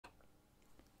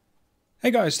Hey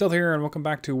guys, still here and welcome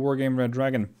back to Wargame Red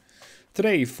Dragon.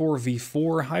 Today,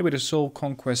 4v4, Highway to Seoul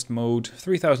Conquest mode,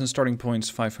 3000 starting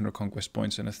points, 500 conquest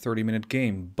points in a 30-minute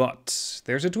game. But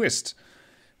there's a twist.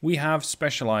 We have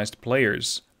specialized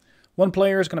players. One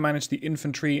player is going to manage the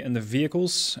infantry and the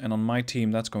vehicles, and on my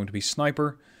team that's going to be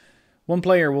Sniper. One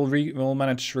player will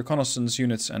manage reconnaissance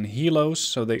units and helos,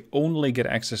 so they only get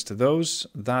access to those.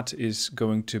 That is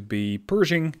going to be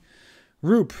Pershing.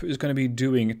 Roop is going to be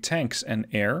doing tanks and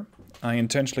air. I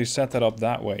intentionally set that up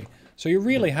that way. So you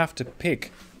really have to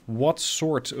pick what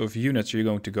sort of units you're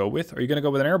going to go with. Are you going to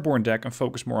go with an airborne deck and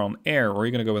focus more on air, or are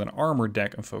you going to go with an armored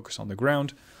deck and focus on the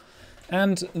ground?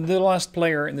 And the last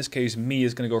player, in this case me,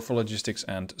 is going to go for logistics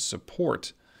and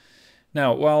support.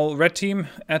 Now, while Red Team,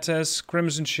 Etes,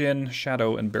 Crimson Shin,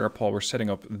 Shadow and Bearpaw were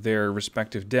setting up their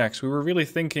respective decks, we were really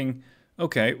thinking,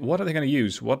 okay, what are they going to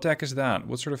use? What deck is that?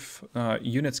 What sort of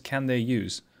units can they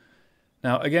use?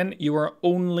 Now, again, you are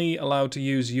only allowed to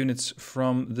use units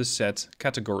from the set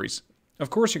categories.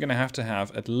 Of course, you're going to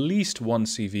have at least one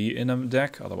CV in a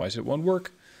deck, otherwise it won't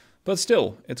work. But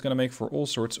still, it's going to make for all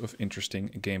sorts of interesting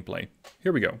gameplay.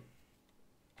 Here we go.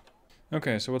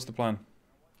 Okay, so what's the plan?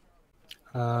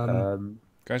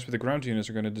 Guys with the ground units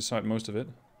are going to decide most of it.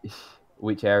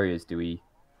 Which areas do we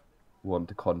want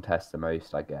to contest the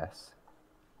most, I guess?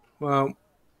 Well,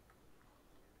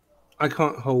 I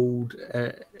can't hold...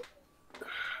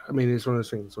 I mean, it's one of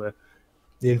those things where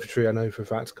the infantry, I know for a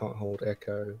fact, can't hold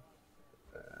Echo.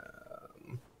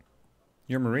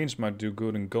 Your Marines might do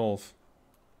good in Gulf.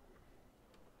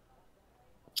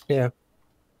 Yeah.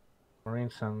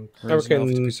 Marines and I reckon,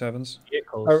 57s.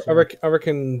 vehicles. I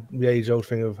reckon the age-old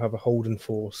thing of have a holding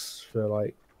force for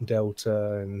like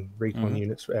Delta and recon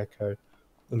units for Echo,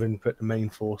 and then put the main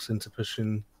force into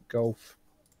pushing Gulf.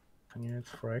 Units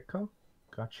for Echo.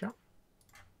 Gotcha.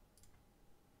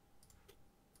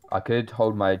 I could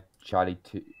hold my Charlie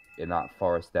in that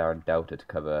forest there on Delta to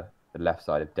cover the left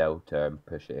side of Delta and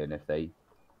push it in if they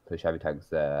push heavy tanks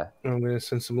there. I'm going to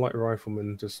send some light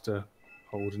riflemen just to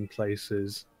hold in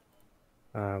places,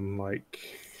 like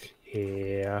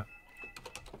here,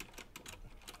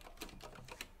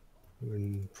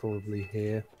 and probably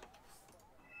here.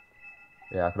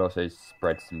 Yeah, I could also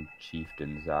spread some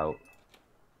chieftains out.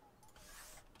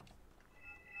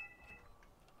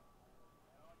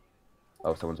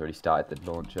 Oh, someone's already started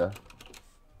the launcher.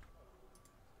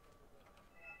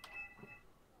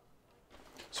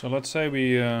 So let's say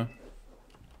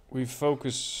we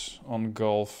focus on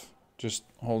Gulf, just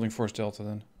holding Force Delta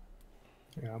then.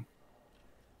 Yeah.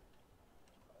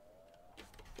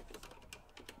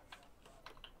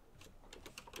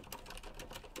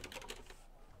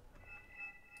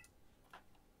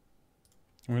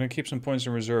 I'm going to keep some points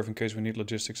in reserve in case we need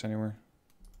logistics anywhere.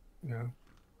 Yeah.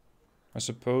 I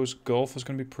suppose Gulf is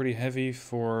going to be pretty heavy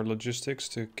for logistics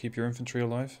to keep your infantry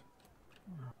alive.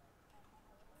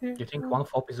 Do you think one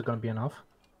FOB is going to be enough?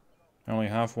 I only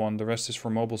have one, the rest is for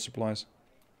mobile supplies.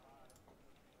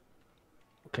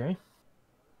 Okay.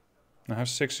 I have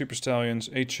 6 Super Stallions,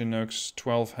 8 Chinooks,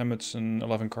 12 Hemmets and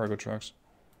 11 cargo trucks.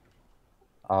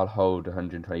 I'll hold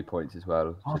 120 points as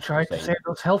well. I'll try to save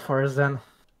those Hellfires then.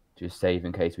 Just save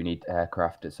in case we need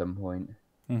aircraft at some point.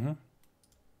 Mm-hmm.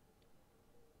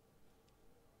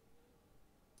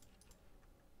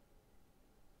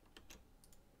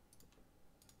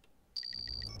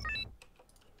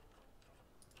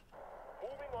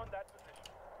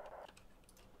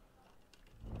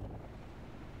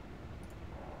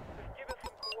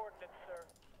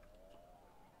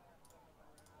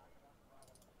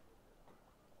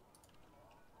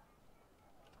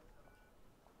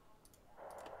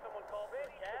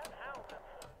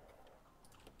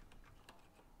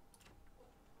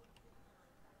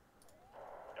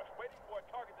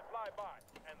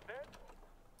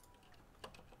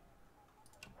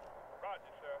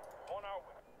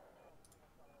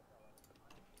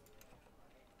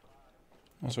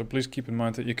 Also, please keep in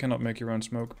mind that you cannot make your own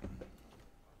smoke.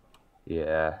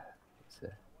 Yeah.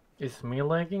 Is me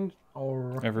lagging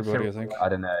or Everybody, I think. I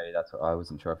don't know. That's what I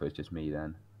wasn't sure if it was just me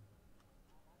then.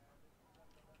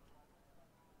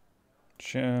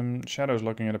 Shadow's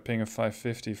looking at a ping of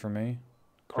 550 for me.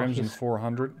 Crimson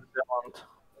 400.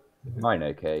 Mine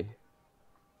okay.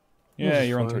 Yeah,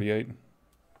 you're on fine. 38.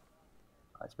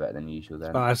 That's better than usual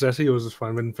then. I see yours is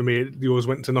fine. But for me, yours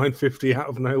went to 950 out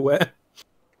of nowhere.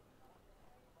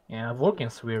 Yeah,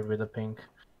 Wargame's weird with the pink.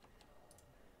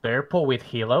 Bearpaw with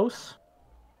helos?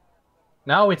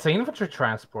 No, it's an infantry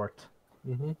transport.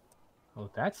 Oh,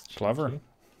 that's cheeky. Clever.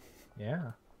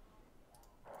 Yeah.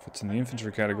 If it's in the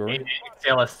infantry category. It's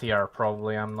LSTR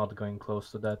probably. I'm not going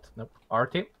close to that. Nope.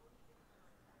 RT?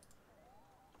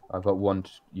 I've got one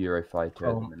Eurofighter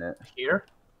at the minute. Here.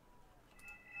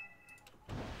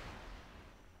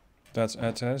 That's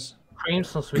Etes.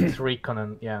 Crimson's with recon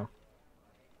and yeah.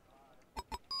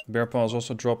 Bearpaw is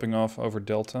also dropping off over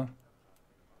Delta.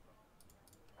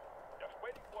 Just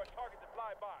waiting for a target to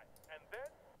fly by, and then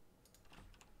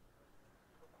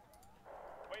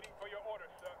waiting for your orders,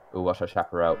 sir. Oh, watch our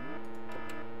chapper out.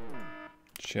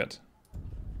 Shit.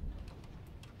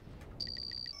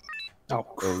 Oh,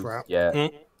 Oh, crap. yeah.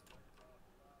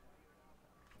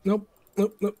 Nope.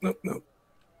 Nope, nope, nope, nope.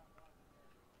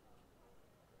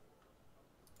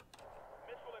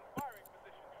 Missile in firing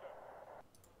position, sir.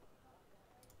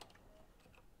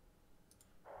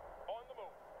 On the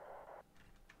move.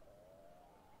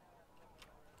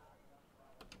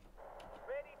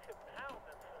 Ready to pound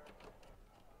them, sir.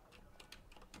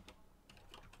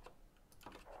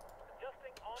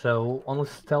 Adjusting on. So only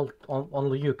stealth,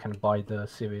 only you can buy the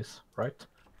CVs, right?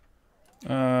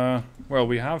 Well,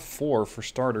 we have 4 for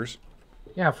starters.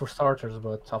 Yeah, for starters,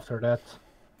 but after that,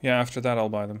 Yeah, after that I'll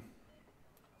buy them.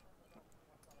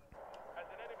 Has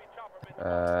an enemy chopper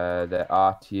been They're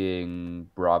RTing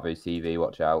Bravo CV,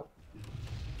 watch out.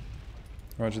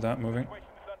 Roger that, moving. situation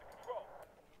is under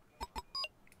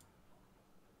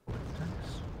control. thanks.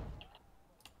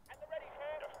 And the ready,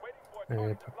 sir. Just waiting for a Yeah,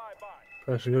 target to fly by.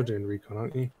 Person, you're doing recon,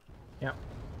 aren't you? Yeah.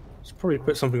 Should probably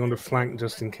put something on the flank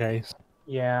just in case.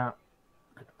 Yeah,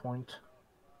 good point.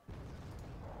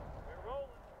 We're rolling.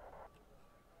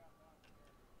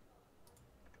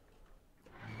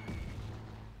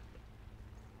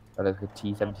 Like a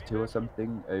T-72 or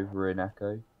something over in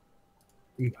Echo.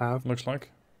 In Pav. Looks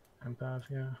like. Empath,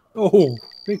 yeah. Oh,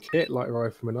 big hit, Light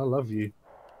Rifleman. I love you. Need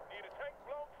a tank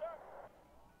blown, sir?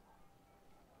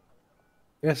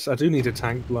 Yes, I do need a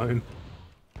tank blown.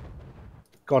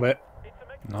 Got it. Need to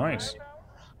make Nice.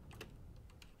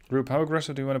 Group, how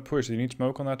aggressive do you want to push? Do you need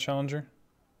smoke on that Challenger?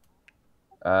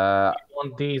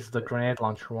 One D is the grenade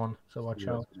launcher one, so watch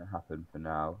out. What's going to happen for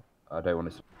now? I don't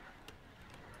want to...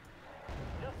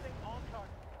 adjusting on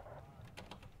target.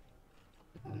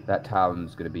 That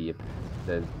town's going to be...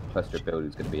 The cluster of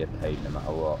buildings going to be a pain no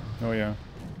matter what. Oh yeah.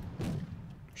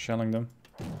 Shelling them.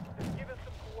 Give us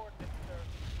some coordinates, sir.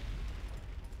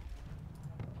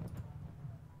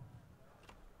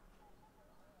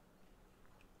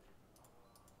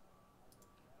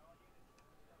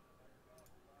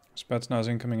 Spetsnaz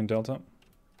incoming in Delta.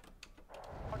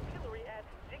 Artillery at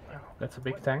signal. That's a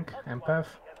big tank, Empath,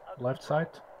 left side.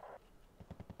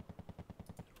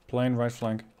 Plane right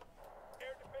flank. Air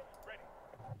defense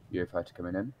ready. Eurofighter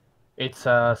coming in. It's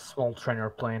a small trainer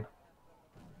plane.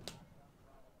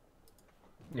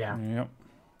 Yeah, Yep.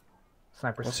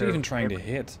 sniper. What's he even trying to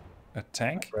hit? A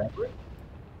tank? Brendryen?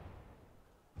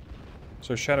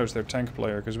 So Shadow's their tank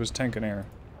player, because it was tank and air.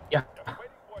 Yeah.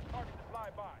 Waiting for a target to fly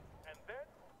by, and then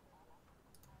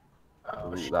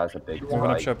Oh, Ooh, shit. that's a big Moving up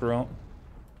fight. Chaparral.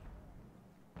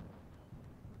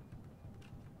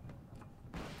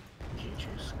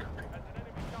 GG's copy. has an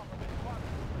enemy chopper been spotted?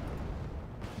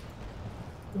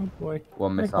 Oh boy.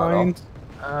 One missile Behind.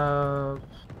 off.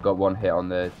 Got one hit on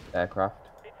the aircraft.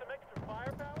 Need some extra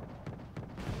firepower?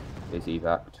 Is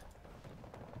evac'd.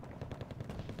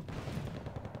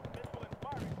 Missile in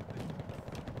firing position, sir.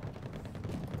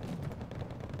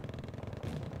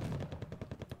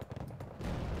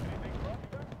 Anything for us,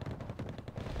 sir?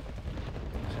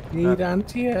 Need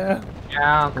anti-air.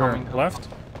 Yeah, I'm Where? coming. Left?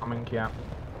 Coming, yeah.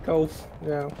 Golf.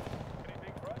 Yeah.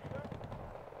 Anything for us, sir?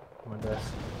 With this.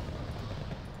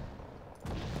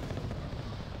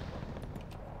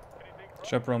 Anything for us?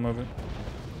 Chaparral moving.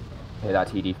 Hit that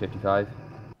TD-55. Air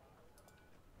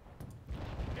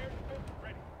defense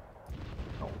ready.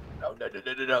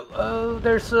 No.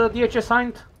 There's DH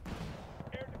assigned.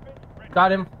 Air defense ready.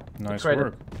 Got him. Nice traded.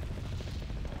 work.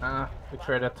 We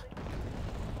traded. Just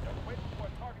waiting for a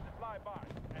target to fly by,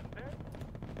 and then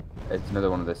It's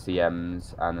another one of the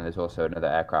CMs, and then there's also another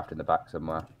aircraft in the back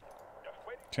somewhere. just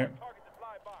waiting Okay. for a target to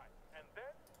fly by, and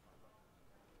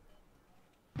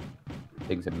then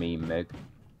Thing's a meme, Mig.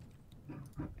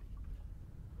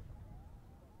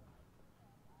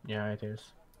 Yeah, it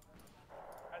is.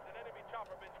 has an enemy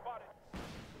chopper been spotted?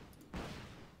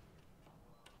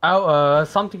 Oh,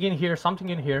 something in here, On the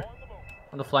move.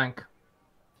 on the flank.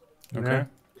 Okay.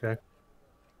 Yeah. Okay.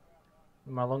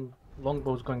 My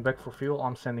longbow's going back for fuel.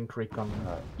 I'm sending recon.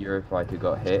 Eurofighter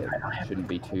got hit. Shouldn't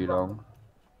be too long.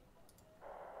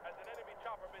 Has an enemy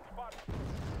chopper been spotted?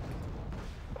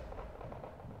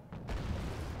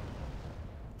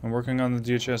 I'm working on the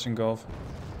DHS in Gulf.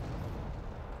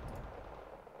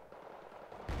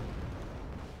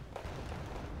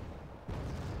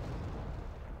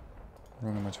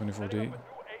 Running my 24D. Heading up a new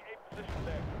AA position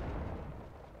there.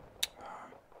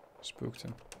 Spooked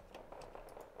him.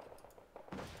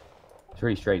 It's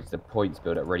really strange. The points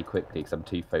build up really quickly because I'm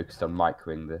too focused on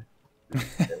microing the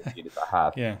units I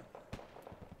have. Yeah.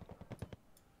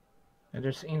 And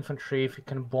there's infantry if you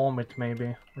can bomb it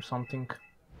maybe or something.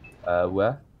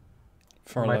 Where?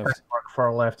 Far My left. tank mark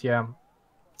far left, yeah.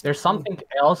 There's something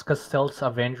else because Stealth's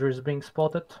Avenger is being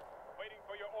spotted. Waiting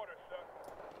for your orders, sir.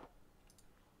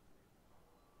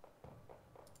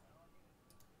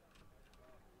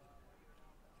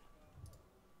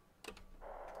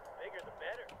 Bigger the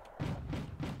better.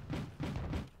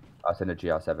 I'll send a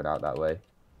GR7 out that way.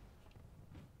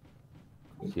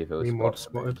 See if it was Remod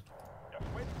spotted. spotted. Just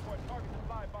waiting for a target to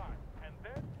fly by. And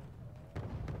then...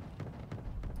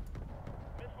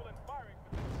 Missile and firing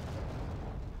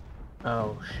position.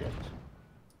 Oh shit.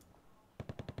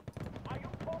 Are you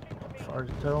talking to me? Far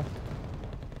to tell.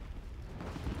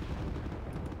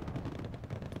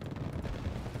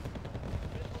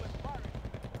 Missile and firing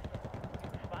position, sir.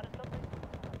 Spotted something?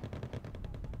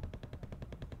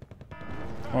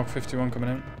 Hawk 51 coming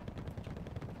in.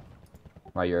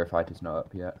 My Eurofighter's not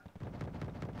up yet.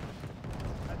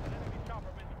 That's an enemy chopper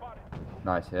been spotted.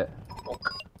 Nice hit.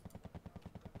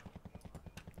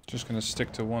 Just gonna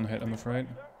stick to one hit, I'm afraid.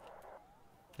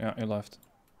 Yeah, he left.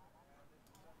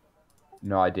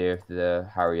 No idea if the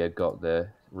Harrier got the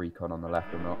recon on the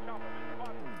left or not. Chopper been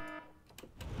spotted.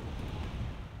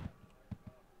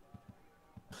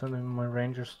 Sending my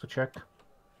Rangers to check.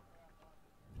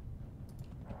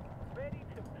 Ready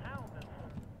to pound them, sir.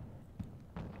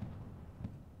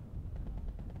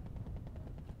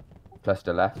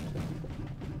 Cluster left.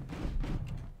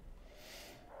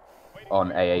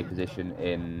 On AA position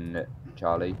in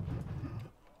Charlie.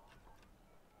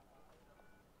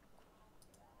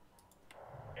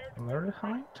 Where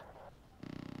behind?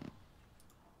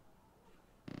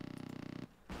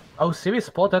 Oh, CV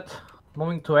spotted.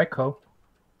 Moving to Echo.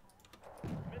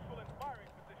 Missile and firing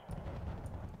position.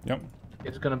 Yep.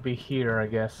 It's gonna be here, I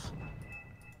guess.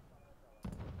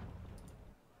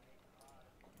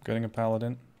 Getting a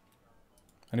paladin.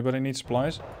 Anybody need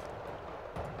supplies?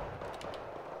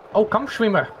 Oh,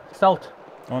 Kampfschwimmer! Stealth!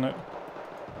 On it.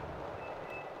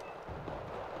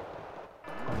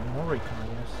 Oh, more recon, I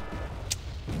guess.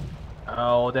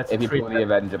 Oh, that's If you three. pull the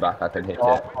Avenger back, I can hit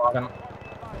Oh, it. fucking-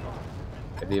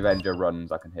 If the Avenger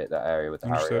runs, I can hit that area with the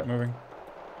Understood, Harrier. moving.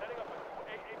 Setting up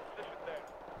a new AA position there.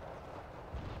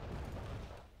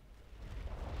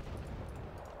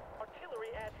 Artillery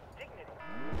adds dignity.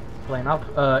 Plane up.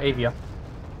 Avia.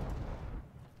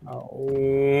 Oh.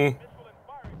 Missile and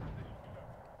firing position,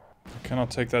 sir. Cannot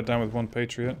take that down with one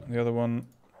Patriot. The other one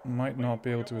might not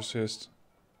be able to assist.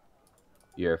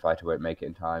 Eurofighter won't make it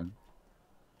in time.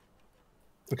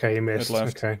 Okay, you missed.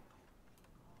 left. Okay.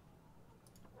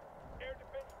 Air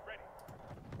defense ready.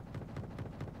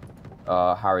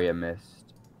 Harrier missed.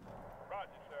 Roger,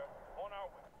 sir. On our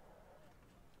way.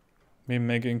 Me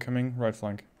mega incoming, right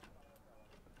flank.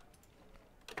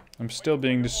 I'm still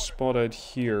being spotted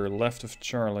here, left of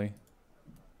Charlie.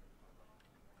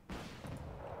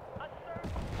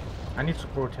 I need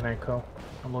support in Echo.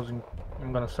 I'm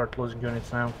gonna start losing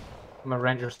units now. My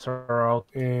Rangers are out.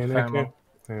 And Family. Echo.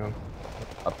 Hang on.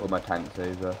 I'll pull my tanks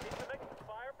over. Connect with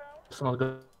firepower. It's not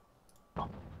good.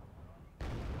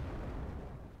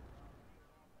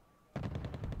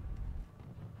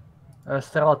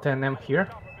 Stella 10M here.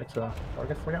 It's a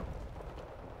target for you.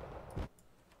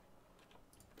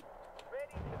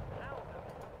 Ready to pound them.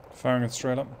 Firing it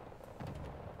straight up.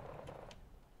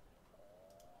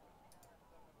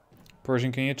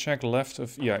 Persian, can you check left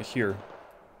of... Yeah, here.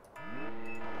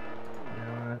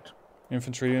 Unit.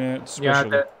 Infantry unit, Yeah,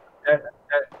 special.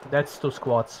 that's two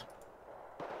squads.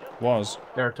 Was.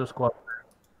 There are two squads.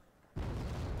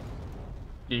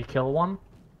 Did you kill one?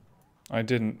 I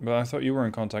didn't, but I thought you were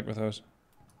in contact with those.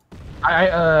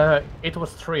 It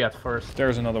was three at first,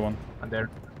 There's another one. and there,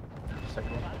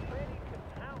 second one.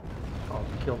 Oh,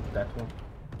 killed that one.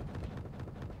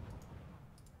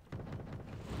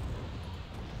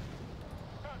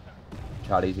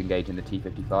 Charlie's engaging the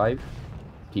T-55.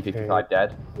 T-55 Okay.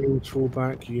 dead. Marines fall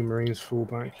back. You Marines fall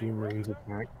back. You Marines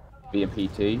attack.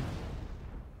 BMPT.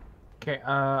 Okay,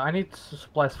 I need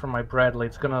supplies for my Bradley.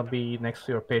 It's gonna be next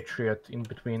to your Patriot, in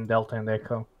between Delta and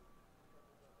Echo.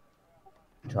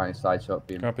 Trying to side shot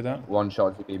BMP. Copy that. One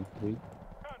shot to BMP.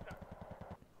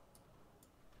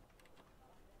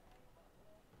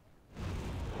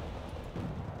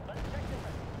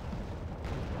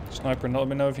 Sniper, let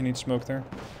me know if you need smoke there.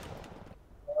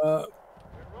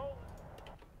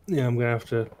 Yeah, I'm gonna have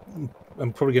to.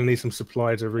 I'm probably gonna need some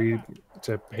supply to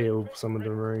heal some of the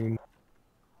Marines.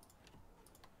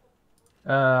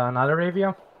 Another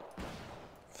Avia.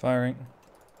 Firing.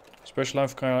 Special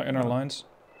life guy in our lines.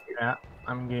 Yeah,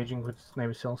 I'm engaging with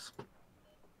Navy SEALs.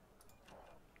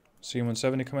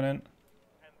 C-170 coming in.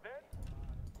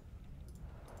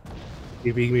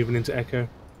 UV moving into Echo.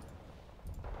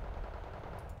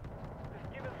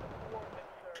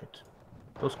 Shit.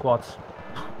 Those squads.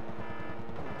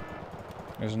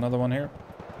 There's another one here.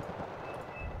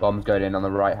 Bombs going in on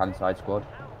the right-hand side squad.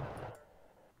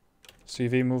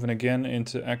 CV moving again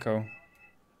into Echo.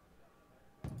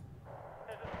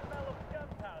 There's a smell of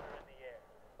gunpowder in the air.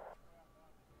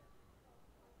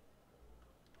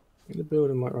 In the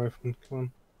building, Mike Rifleman. Come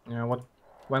on. Yeah,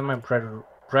 when my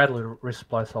Bradley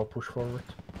resupplies, I'll push forward.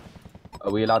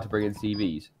 Are we allowed to bring in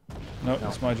CVs? No,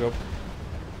 that's my job.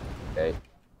 Okay.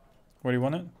 Where do you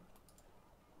want it?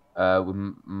 We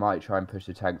might try and push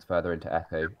the tanks further into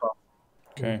Echo.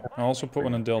 Okay, I'll also put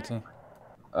one in Delta.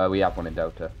 We have one in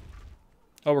Delta.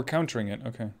 Oh, we're countering it,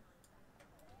 okay.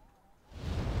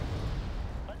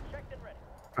 Unchecked and ready.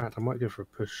 In fact, I might go for a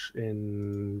push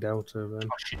in Delta then. Oh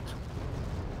shit.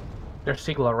 There's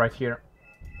Sigla right here.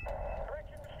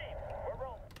 Correction received. We're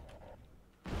rolling.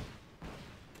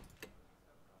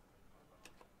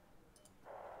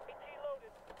 AT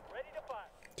loaded. Ready to fire.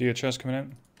 DHS coming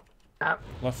in. Ah,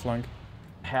 Left flank.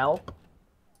 help.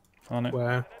 On it. Where?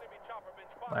 Enemy chopper been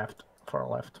spotted. Left. Far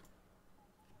left.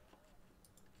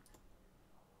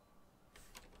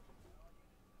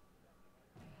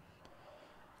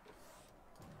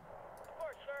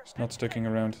 Report, sir. It's not sticking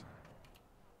around.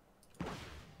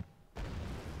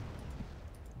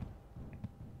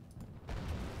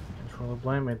 Can't really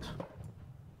blame it.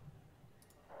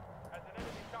 Has an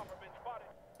enemy chopper been spotted?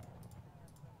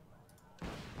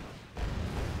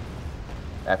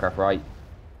 Aircraft right.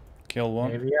 Kill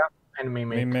one. Maybe, yeah. Enemy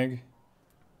Me MiG. MiG.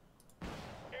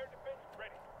 Air defense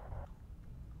ready.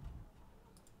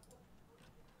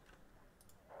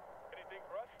 Anything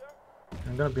for us, sir?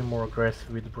 I'm gonna be more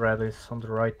aggressive with Bradley's on the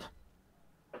right.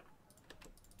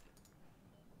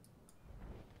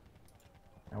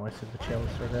 Now I see the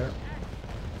Challenger there.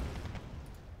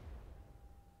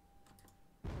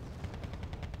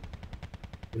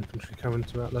 Infantry coming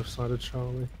to that left side of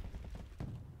Charlie.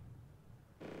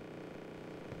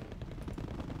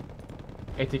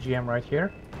 ATGM right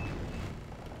here.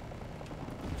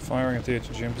 Firing at the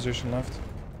HGM position left.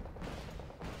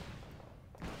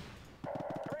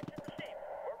 Correction received.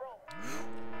 We're rolling.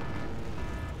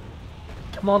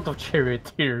 Amount of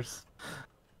charioteers.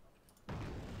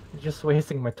 Just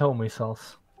wasting my tow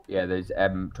missiles. Yeah, there's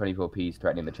M24Ps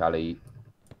threatening the Charlie.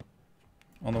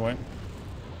 On the way. Missile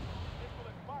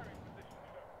in firing position, sir.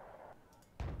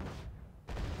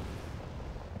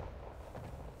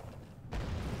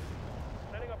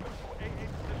 Setting up into AA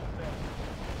position there.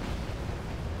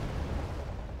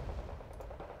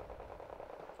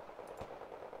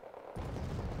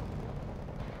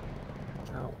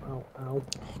 Ow, ow, ow. Oh,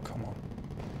 come on.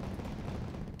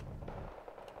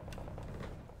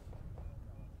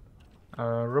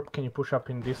 Rup, can you push up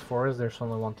in this forest? There's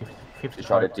only 150. Just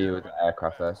try to deal with the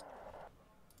aircraft first.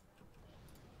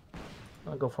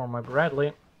 I'll go for my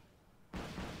Bradley.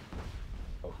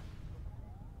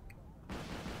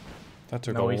 That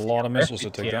took No, a he's lot of missiles to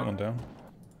left it, take yeah. that one down.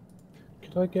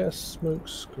 Could I get a smoke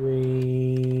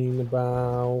screen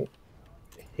about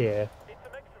here? Need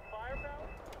some extra firepower?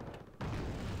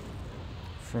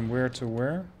 From where to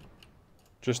where?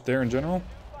 Just there in general?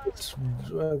 It's,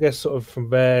 I guess, sort of from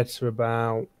there to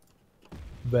about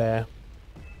there.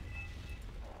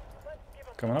 Let's give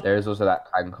him Coming up. There is also that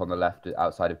tank on the left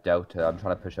outside of Delta. I'm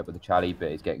trying to push up with the Charlie,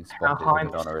 but it's getting spotted. Behind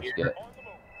I'm trying to us risk here. it.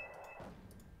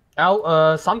 on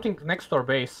the move. Something next to our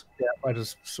base. Yeah, I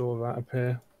just saw that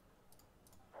appear.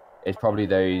 It's probably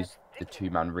the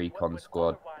two-man recon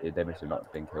squad. They must have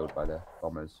not been killed by the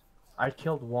bombers. I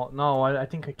killed one. No, I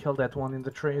think I killed that one in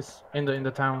the trees, in the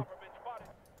town. Chopper been spotted.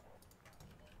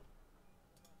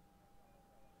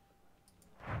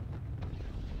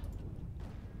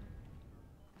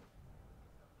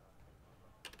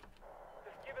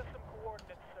 Just give us some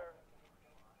coordinates, sir.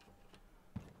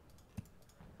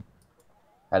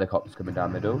 Helicopters coming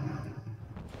down middle.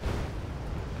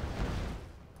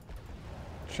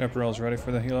 Chaparral's ready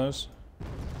for the helos.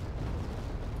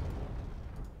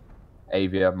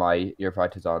 Avia, my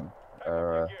Eurofighters on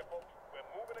Gear, folks.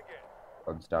 We're moving again.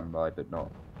 on standby, but not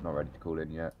ready to call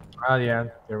in yet. Ah, yeah,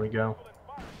 there we go. Missile in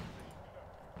firing position, sir.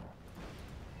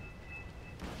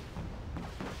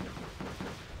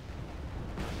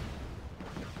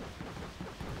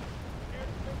 Air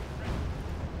defense ready.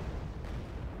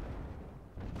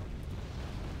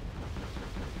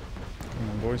 Come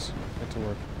on, boys. Get to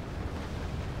work.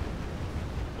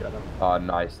 Got him. Oh,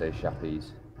 nice, those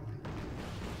Shappies.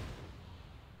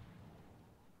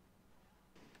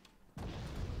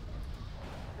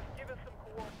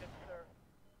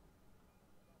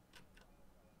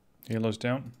 Helo's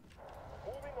down.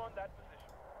 Moving on that position.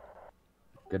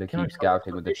 Gonna Can I keep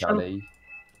scouting with the position? Charlie.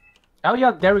 Oh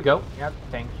yeah, there we go. Yeah,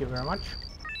 thank you very much.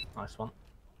 Nice one.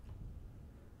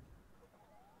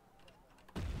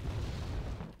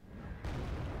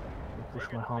 Push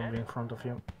my Humvee in front of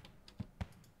you.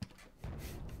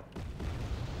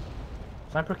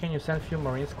 Sniper, can you send a few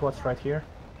Marine squads right here?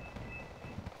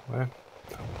 Where?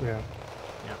 Yeah.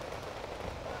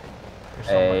 There's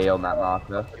Hey, someone on that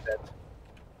marker. like that.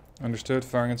 Understood.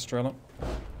 Firing at Strela.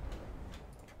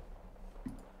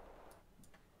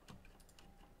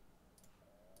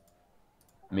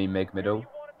 Me, Mig, middle.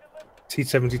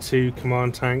 T-72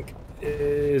 command tank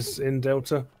is in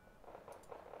Delta.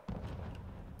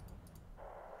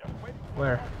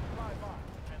 Where?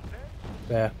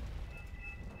 There.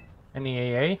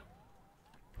 Any AA?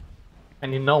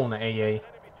 Any known AA?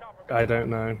 I don't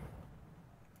know.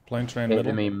 Plane train Hit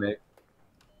middle. me, Mig.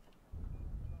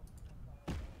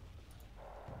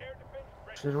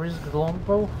 Should we risk the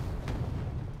longbow?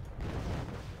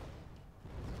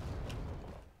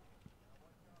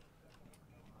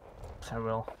 I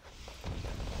will.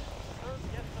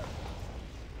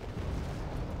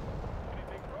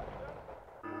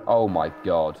 Oh my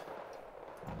god.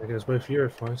 I guess both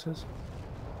Eurofighters.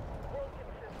 World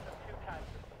consists of two types: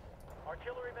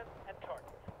 artillerymen and targets.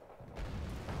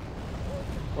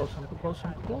 Close, I'm too close,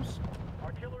 I'm too close.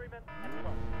 Artillerymen and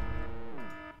targets.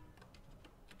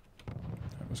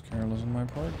 That was careless on my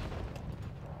part.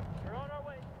 We're on our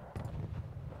way.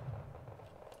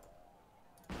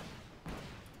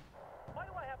 Why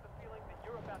do I have the feeling that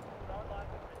you're about to put our lives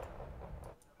at risk?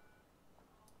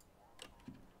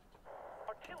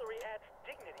 Artillery adds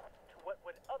dignity to what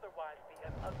would otherwise be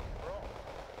an ugly brawl.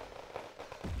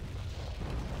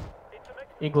 Need some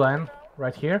extra Eglan,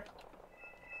 right here.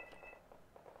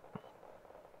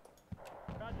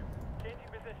 Roger. Changing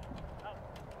position. Out.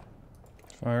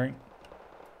 Firing.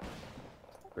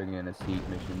 Bringing in a siege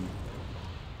mission.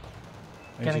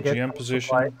 Can I get ATGM some position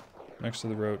supply? next to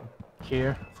the road.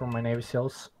 Here, from my Navy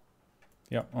SEALs.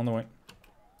 Yeah, on the way.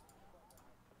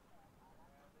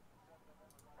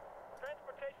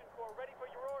 Transportation Corps ready for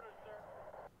your orders, sir.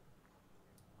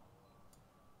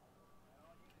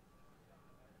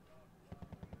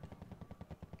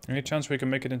 Any chance we can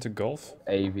make it into Gulf?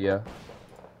 Avia.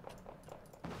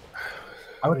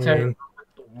 I would say Mm.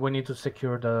 we need to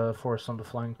secure the force on the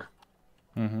flank.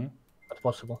 Mm-hmm. That's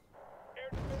possible.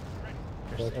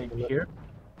 There's Okay. 8 here.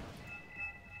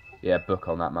 Yeah, book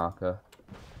on that marker.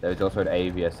 There's also an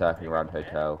Avia circling around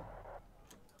hotel.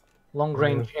 Long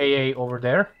range AA over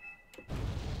there.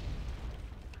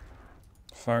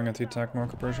 Firing at the attack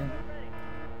marker, Persian.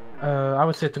 I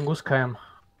would say Tunguska.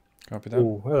 Copy that.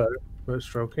 Oh, hello. Boat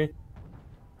strokey.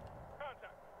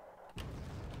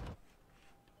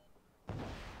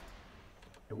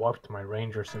 I wiped my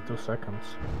Rangers in 2 seconds.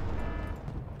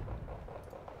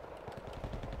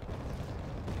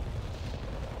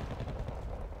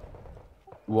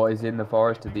 What is in the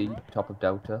forest at the top of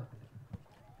Delta?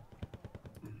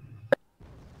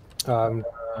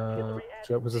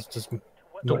 Was it just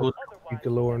Tunguska.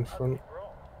 galore in front?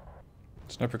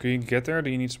 Sniper, can you get there or do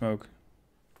you need smoke?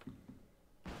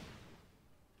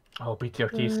 Oh,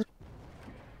 BTRTs.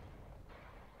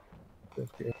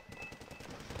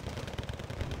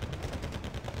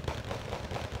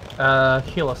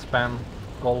 Helo spam.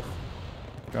 Golf.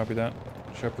 Copy that.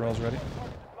 Chaparral's ready.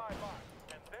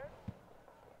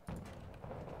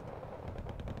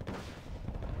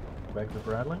 Back to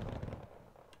Bradley.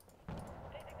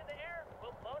 Anything in the air?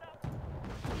 We'll load up.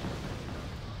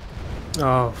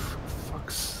 Oh,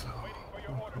 fuck's.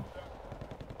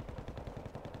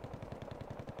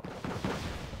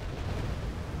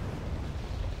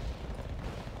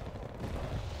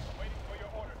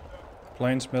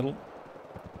 Planes middle.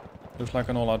 Looks like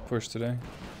an all-out push today.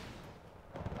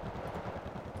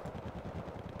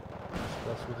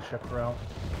 That's with the Chaparral.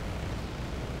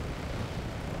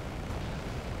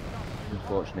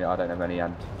 Unfortunately, I don't have any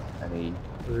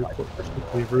Route, what's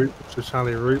the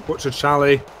Charlie route? What's the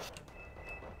Charlie?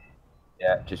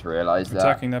 Yeah, just realised that.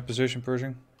 Attacking that position,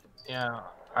 Pershing. Yeah,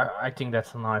 I think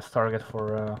that's a nice target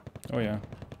for. Oh yeah.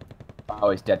 Oh,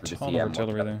 it's dead with the Ton of CM.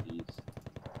 artillery there.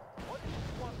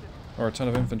 Or a ton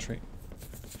of infantry.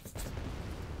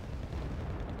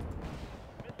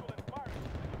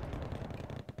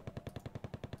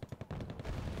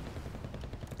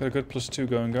 Got a good +2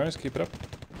 going, guys. Keep it up.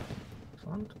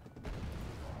 Excellent.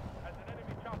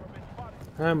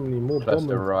 How many more Plus the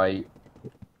bombers? right.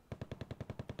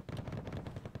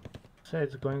 So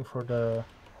it's going for the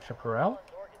Chaparral.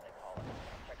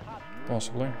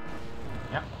 Possibly.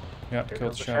 Yeah. Yeah, There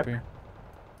killed goes the Chappie.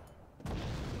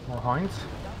 More Heinz.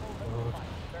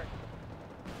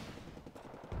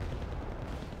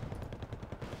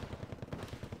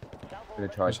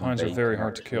 gonna try Those some hinds are bacon, very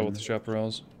hard to kill with the actually.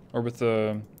 chaparrals. Or with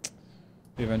the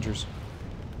Avengers.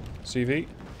 CV?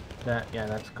 Yeah,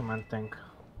 that's command tank.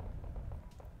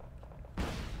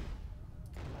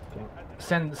 Okay.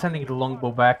 Sending the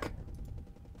longbow back.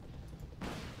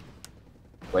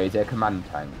 Wait, is it a command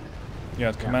tank? Yeah,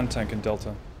 it's command tank in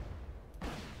Delta.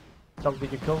 So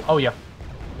did you kill? Oh yeah.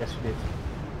 Yes, you did.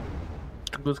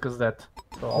 Duska's dead.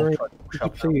 So I'll Or try to push could you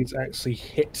up now. please actually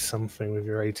hit something with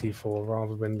your AT4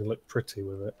 rather than look pretty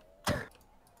with it?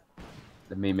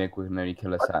 The mimic we can only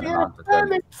kill a certain amount of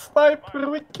them. Sniper,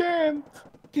 we can't.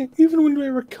 Even when we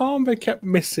were calm, they kept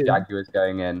missing. Jaguar's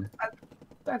going in.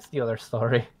 That's the other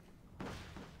story.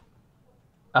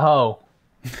 Oh.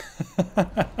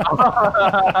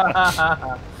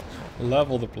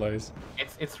 Level the place.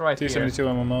 It's right here. 272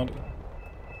 ammo mod.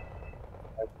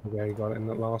 Yeah, you got it in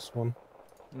that last one.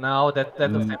 No, that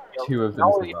doesn't kill. Two of them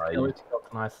No, it killed, survived. it killed.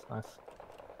 Nice. That's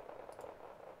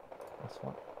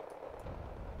one.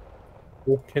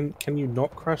 Or can you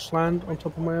not crash land on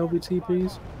top of my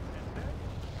LVTPs?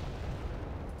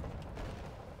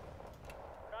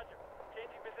 Roger.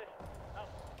 Changing position. Out.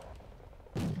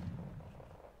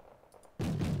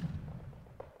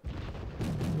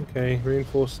 Okay,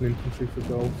 reinforcing infantry for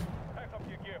golf. Pack up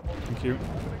your gear, folks. Thank you.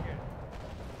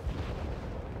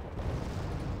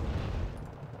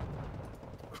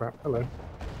 Crap, hello.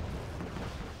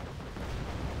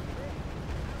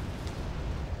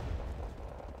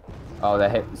 Oh, they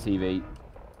hit the CV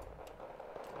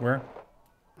Where?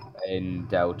 in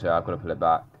Delta. I've got to pull it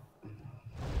back.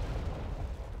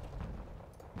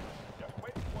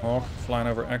 Hawk flying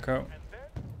over Echo.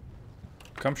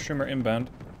 Kampfstreamer inbound.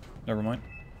 Never mind.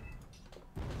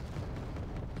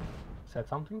 Said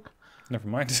something? Never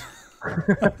mind.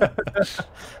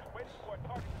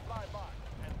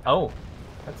 Oh,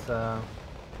 that's Roger.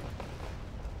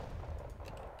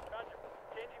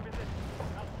 Changing position.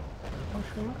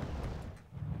 Out.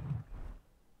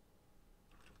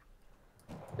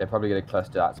 They're probably going to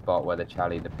cluster that spot where the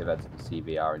Charlie and the pivots of the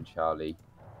CV are in Charlie.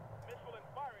 Missile in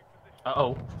firing position.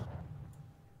 Uh-oh.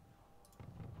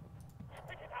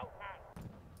 Stick it out,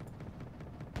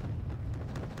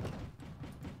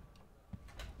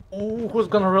 man. Ooh, who's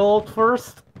gonna reload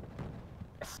first?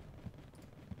 Yes.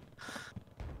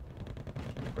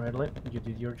 Bradley, you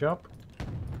did your job.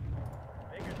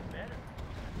 Bigger the better.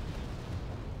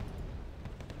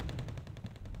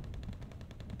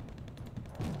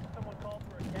 Someone called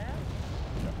for a cab?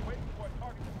 Just waiting for a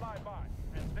target to fly by.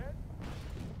 And then?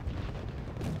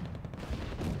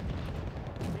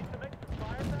 Need to make some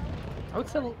firepower? I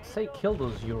would say kill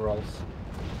those Urals.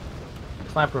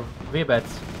 Sniper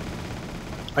V-bets.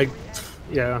 I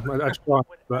tried,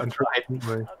 but unfortunately, Ugly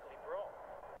brawl.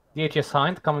 DHS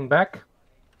Hind coming back.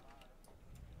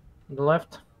 On the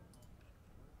left.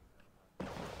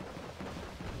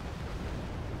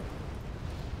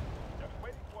 Just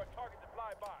waiting for a target to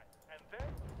fly by. And then?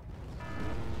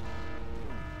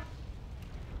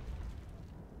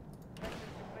 Section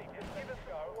complete. Just give us a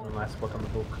go. A nice spot on the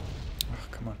book. Oh,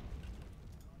 come on.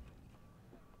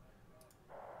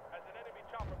 Has an enemy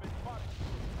chopper been spotted?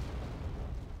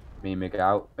 Mimic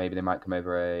out. Maybe they might come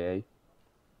over AAA.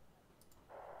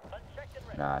 Unchecked and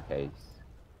ready. Nah, case.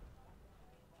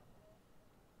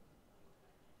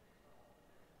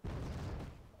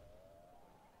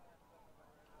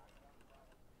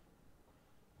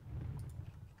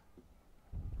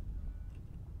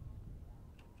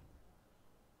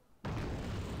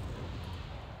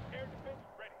 Air defense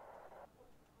ready.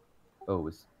 Oh,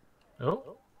 was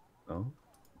Oh, oh.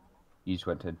 You just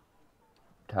went to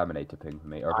Terminator ping for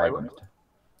me, or if I I went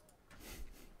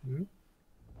to...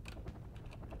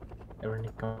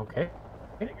 everything okay?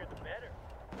 Bigger the better.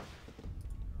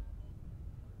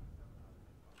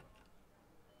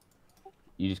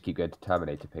 You just keep going to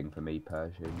Terminator ping for me,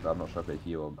 Persian, but I'm not sure if it's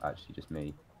you or actually just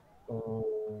me.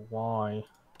 Oh, why?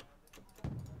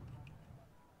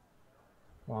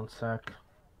 One sec.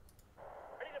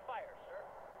 Ready to fire, sir.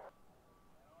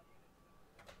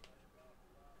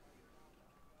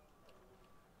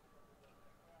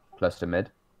 Cluster mid.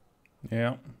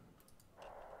 Yeah.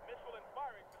 Missile in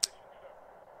firing position, sir.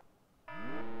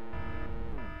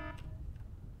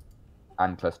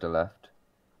 And cluster left.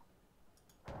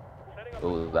 Setting up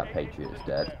Oh, a that Patriot is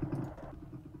dead.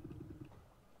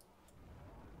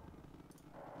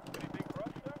 Anything for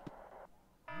us, sir?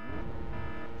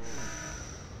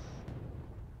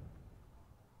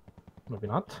 Maybe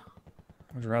not.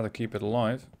 I'd rather keep it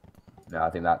alive. No, I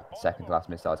think that second to last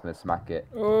missile is going to smack it.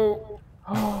 Oh!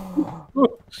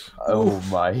 Oh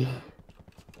my.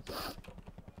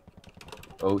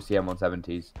 Oh,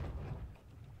 CM-170s.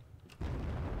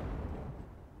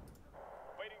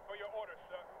 Waiting for your orders,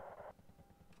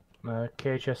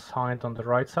 KHS hind on the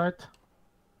right side.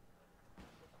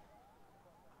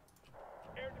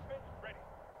 Air defense ready.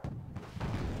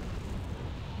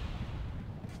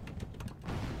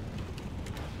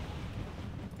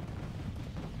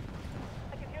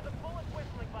 I can hear the bullets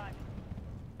whistling by me.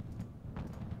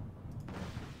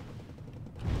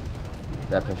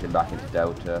 They're pushing back into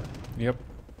Delta. Yep.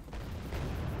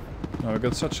 No, we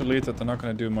got such a lead that they're not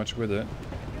going to do much with it.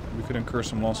 We could incur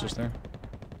some losses there.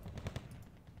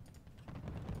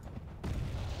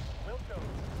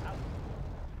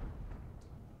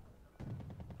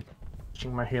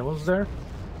 Watching my helos there.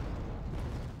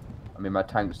 I mean, my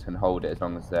tanks can hold it as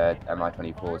long as their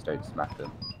Mi-24s don't smack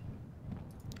them.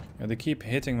 Yeah, they keep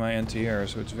hitting my anti-air,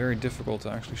 so it's very difficult to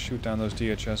actually shoot down those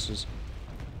DHSs.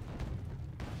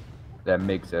 Their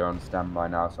MiGs are on standby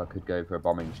now, so I could go for a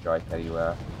bombing strike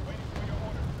anywhere.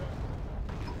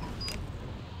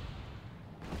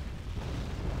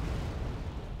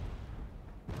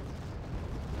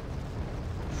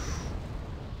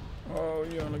 Oh,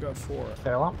 you only got 4.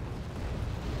 Stella.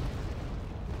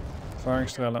 Firing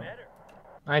Strela.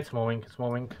 It's moving, it's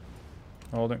moving.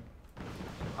 Holding.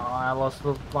 Oh, I lost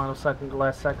the line of sight in the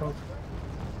last second.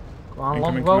 Come on,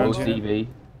 long Incoming go. command. CV.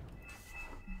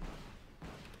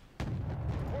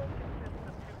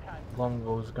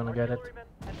 Longo's gonna get it.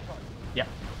 Yeah.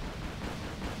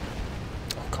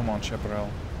 Oh, come on, Chaparral.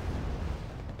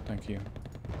 Thank you.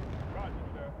 Roger,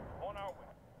 sir. On our way.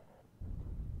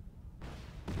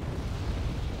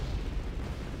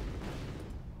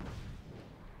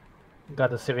 Got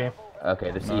the CV.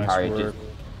 Okay, the Sea Nice Harrier work.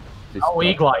 just Oh,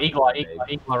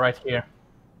 Igla right here.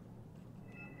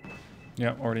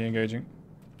 Yeah, already engaging.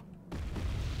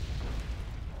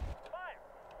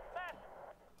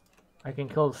 I can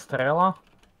kill Strela.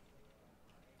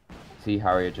 Sea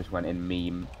Harrier just went in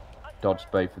meme, dodged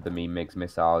both of the meme MiGs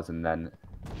missiles, and then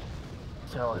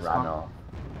Strela's ran gone. off.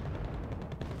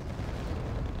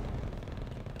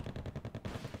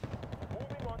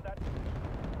 Moving on that.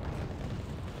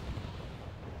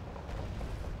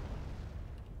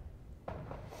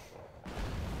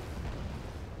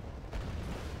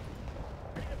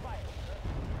 Ready to fire, sir.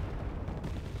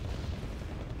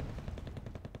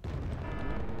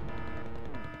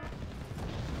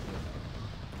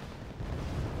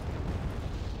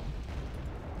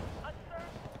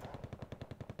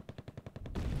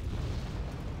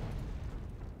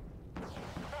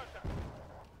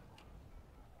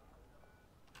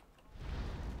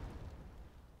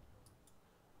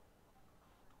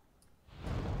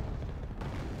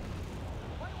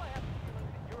 Why do I have the feeling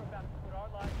that you're about to put our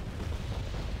lives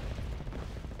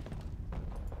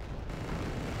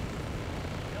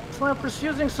Snipers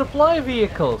using supply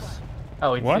vehicles.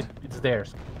 Oh, it's What? it's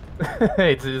theirs.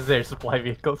 it's their supply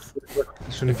vehicles.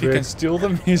 If you can steal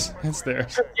them, it's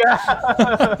theirs.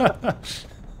 Yeah.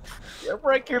 You're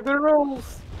breaking the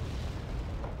rules.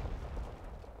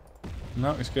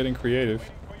 No, it's getting creative.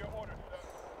 for your orders, sir?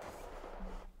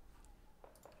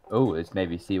 Oh, his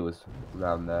Navy SEALs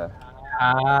around there.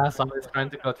 Ah, somebody's trying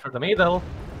to go through the middle.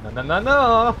 No, no, no,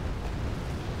 no.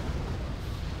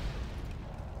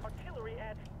 Artillery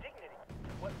adds dignity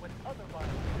to what other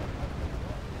violence.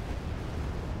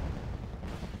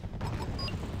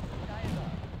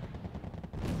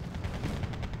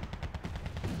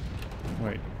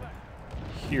 Wait.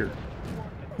 Here.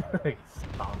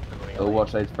 Stop doing Oh, it.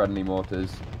 watch those friendly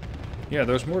mortars. Yeah,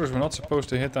 those mortars were not supposed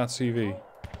to hit that CV.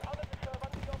 I'll let the serve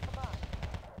under your command.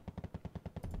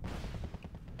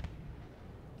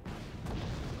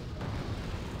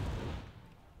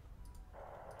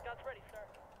 Scouts ready, sir.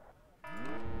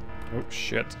 Oh,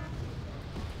 shit.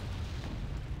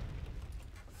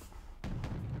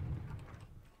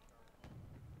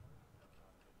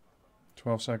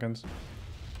 $12 seconds.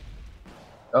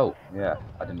 Oh, yeah.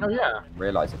 I didn't Oh, yeah.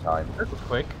 realize the time. That was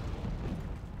quick.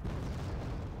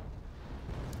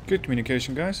 Good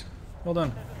communication, guys. Well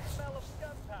done. Smell of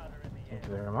gunpowder in the air. Thank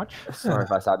you very much. Sorry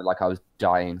if I sounded like I was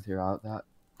dying throughout that.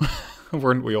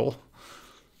 Weren't we all?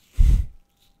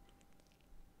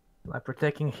 Sniper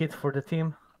taking hit for the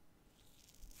team.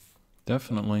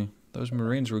 Definitely. Those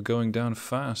Marines were going down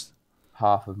fast.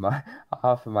 Half of my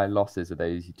losses are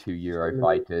those 2 Euro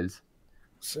fighters.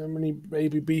 So many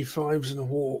baby B5s and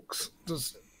Hawks.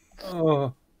 Just,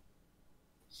 oh,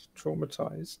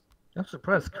 traumatized. I'm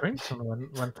surprised Crimson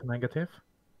went to negative.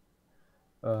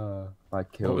 My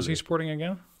kill. What was he sporting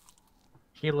again?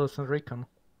 Helos and recon.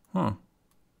 Huh.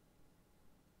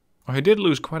 Oh, he did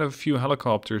lose quite a few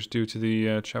helicopters due to the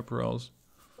chaparrals.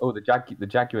 Oh, the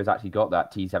Jaguar's actually got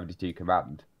that T-72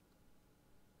 command.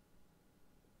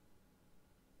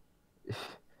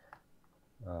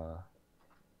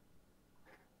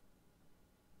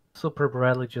 Super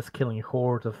Bradley just killing a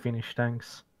horde of Finnish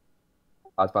tanks.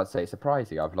 I was about to say,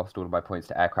 surprising, I've lost all of my points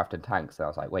to aircraft and tanks, and I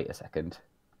was like, wait a second.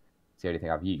 It's the only thing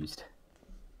I've used.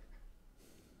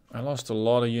 I lost a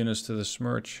lot of units to the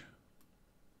Smirch.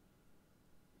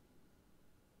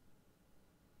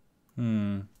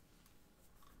 Oh,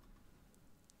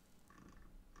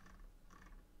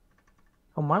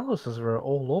 my losses were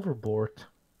all overboard.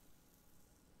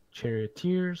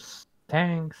 Charioteers,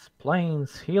 tanks,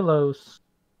 planes, helos.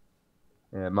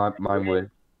 Yeah, mine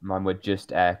were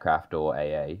just aircraft or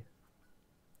AA.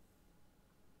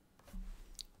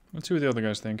 Let's see what the other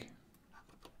guys think.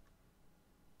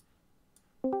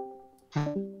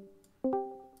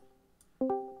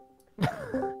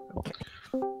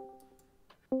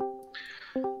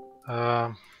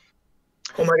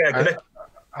 Oh my god,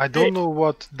 I don't know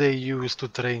what they use to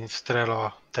train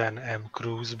Strela 10M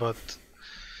crews, but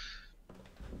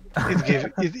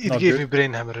it gave me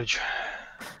brain hemorrhage.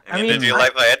 I mean, did you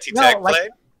like my anti-tank plane?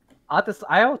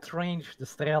 I outranged the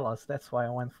Strelas, that's why I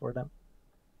went for them.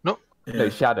 No,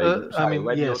 Shadow. I mean,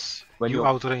 when yes, you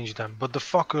outrange them, but the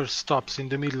fucker stops in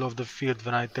the middle of the field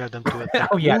when I tell them to attack.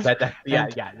 Oh yeah, move,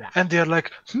 yeah. And they're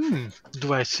like,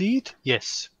 do I see it?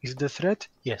 Yes. Is it a threat?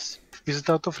 Yes. Is it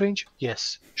out of range?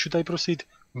 Yes. Should I proceed?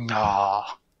 No.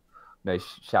 No,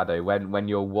 Shadow. When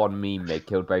your one meme they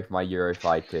killed both my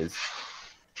Eurofighters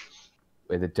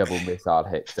with a double missile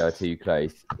hit, so they were too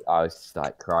close. I was just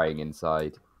like crying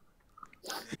inside.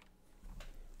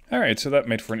 Alright, so that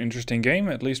made for an interesting game,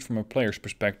 at least from a player's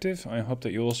perspective. I hope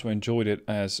that you also enjoyed it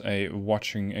as a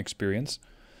watching experience.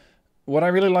 What I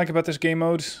really like about this game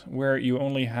mode, where you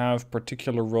only have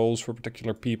particular roles for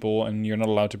particular people and you're not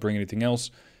allowed to bring anything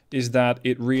else, is that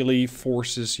it really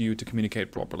forces you to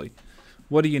communicate properly.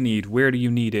 What do you need? Where do you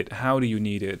need it? How do you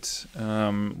need it?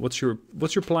 What's your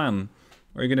plan?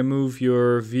 Are you going to move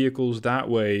your vehicles that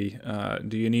way?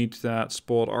 Do you need that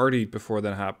spot artied before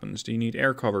that happens? Do you need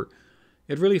air cover?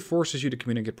 It really forces you to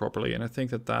communicate properly, and I think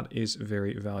that that is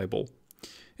very valuable.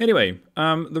 Anyway,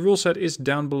 the rule set is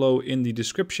down below in the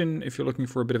description if you're looking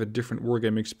for a bit of a different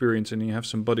wargame experience and you have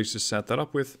some buddies to set that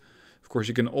up with. Of course,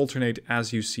 you can alternate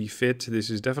as you see fit. This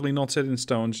is definitely not set in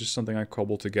stone, it's just something I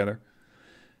cobbled together.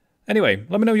 Anyway,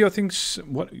 let me know your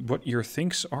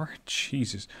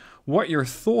what your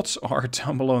thoughts are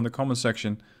down below in the comment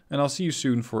section, and I'll see you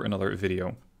soon for another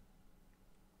video.